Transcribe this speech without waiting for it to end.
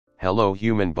Hello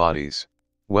human bodies.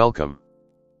 Welcome.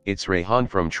 It's Rayhan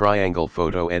from Triangle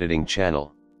Photo Editing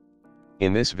channel.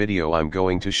 In this video I'm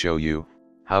going to show you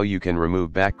how you can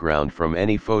remove background from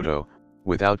any photo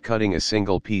without cutting a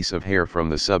single piece of hair from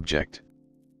the subject.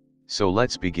 So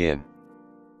let's begin.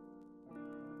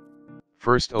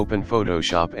 First open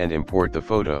Photoshop and import the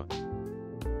photo.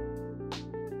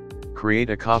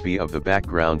 Create a copy of the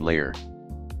background layer.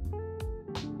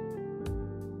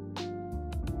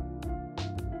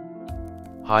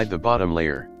 Hide the bottom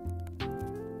layer.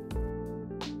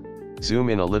 Zoom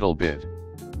in a little bit.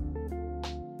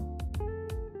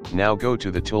 Now go to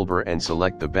the toolbar and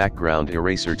select the background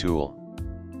eraser tool.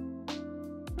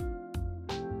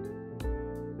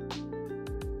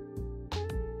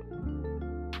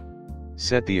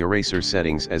 Set the eraser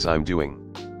settings as I'm doing.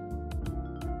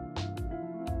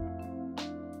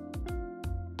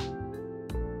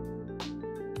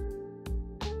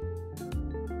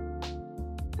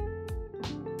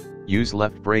 Use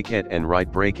left bracket and right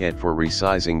bracket for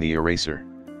resizing the eraser.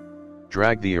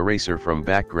 Drag the eraser from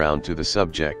background to the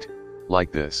subject,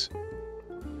 like this.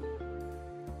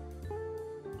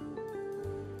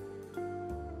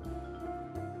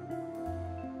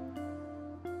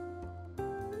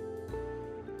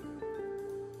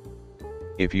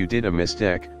 If you did a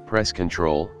mistake, press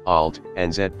Ctrl, Alt,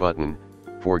 and Z button,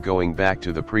 for going back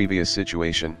to the previous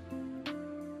situation.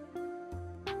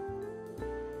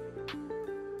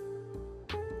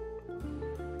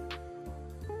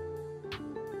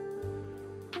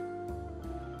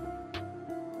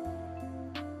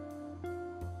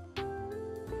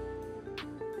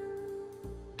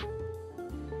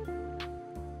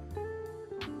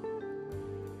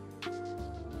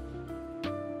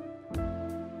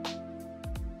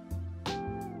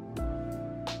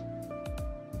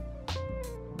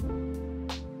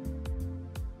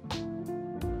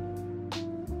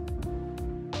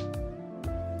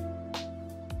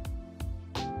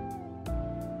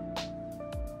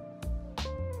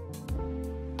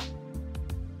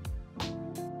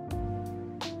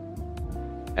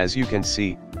 As you can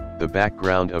see, the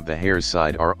background of the hair's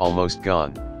side are almost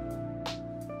gone.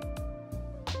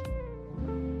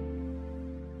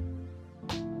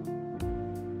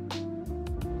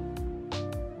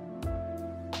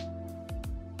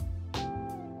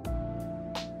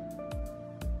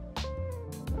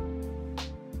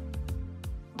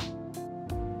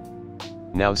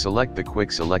 Now select the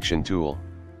Quick Selection tool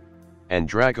and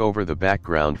drag over the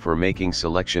background for making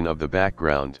selection of the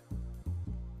background.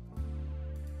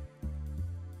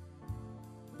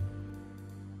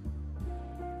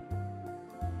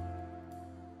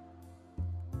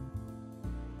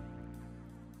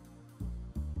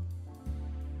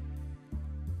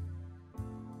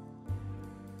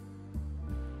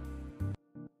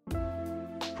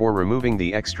 For removing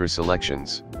the extra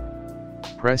selections,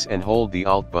 press and hold the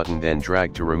Alt button, then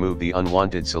drag to remove the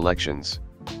unwanted selections.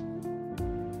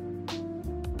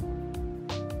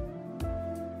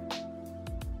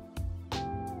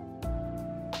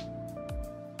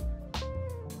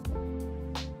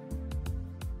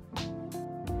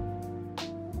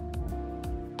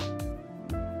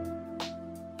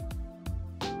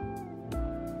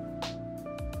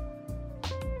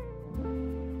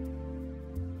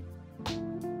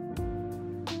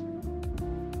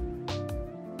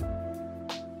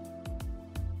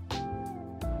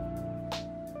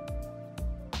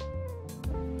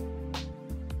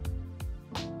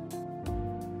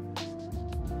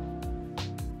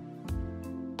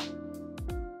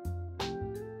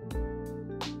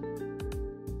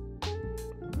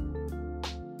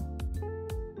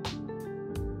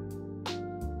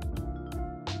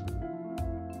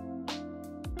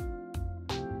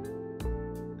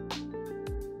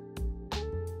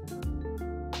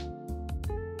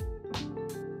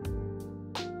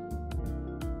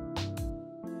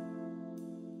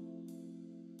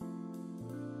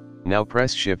 Now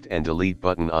press Shift and Delete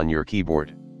button on your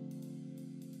keyboard.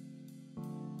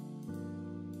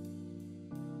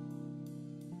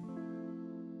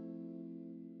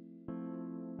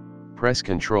 Press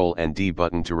Ctrl and D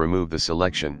button to remove the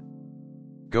selection.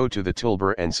 Go to the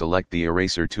toolbar and select the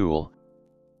eraser tool.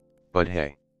 But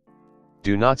hey,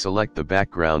 do not select the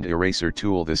background eraser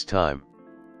tool this time.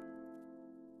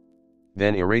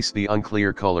 Then erase the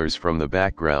unclear colors from the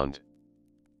background.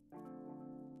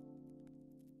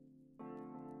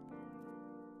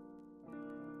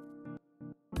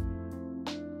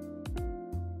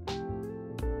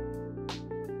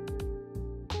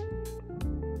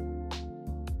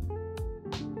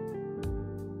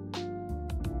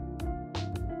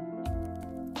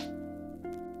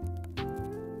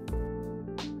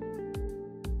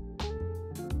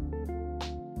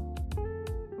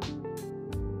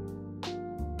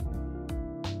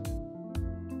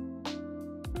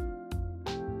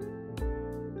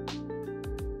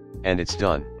 And it's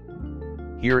done.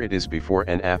 Here it is before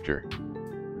and after.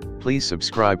 Please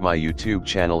subscribe my YouTube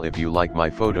channel if you like my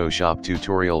Photoshop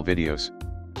tutorial videos.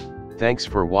 Thanks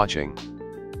for watching.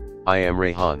 I am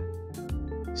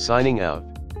Rayhan. Signing out.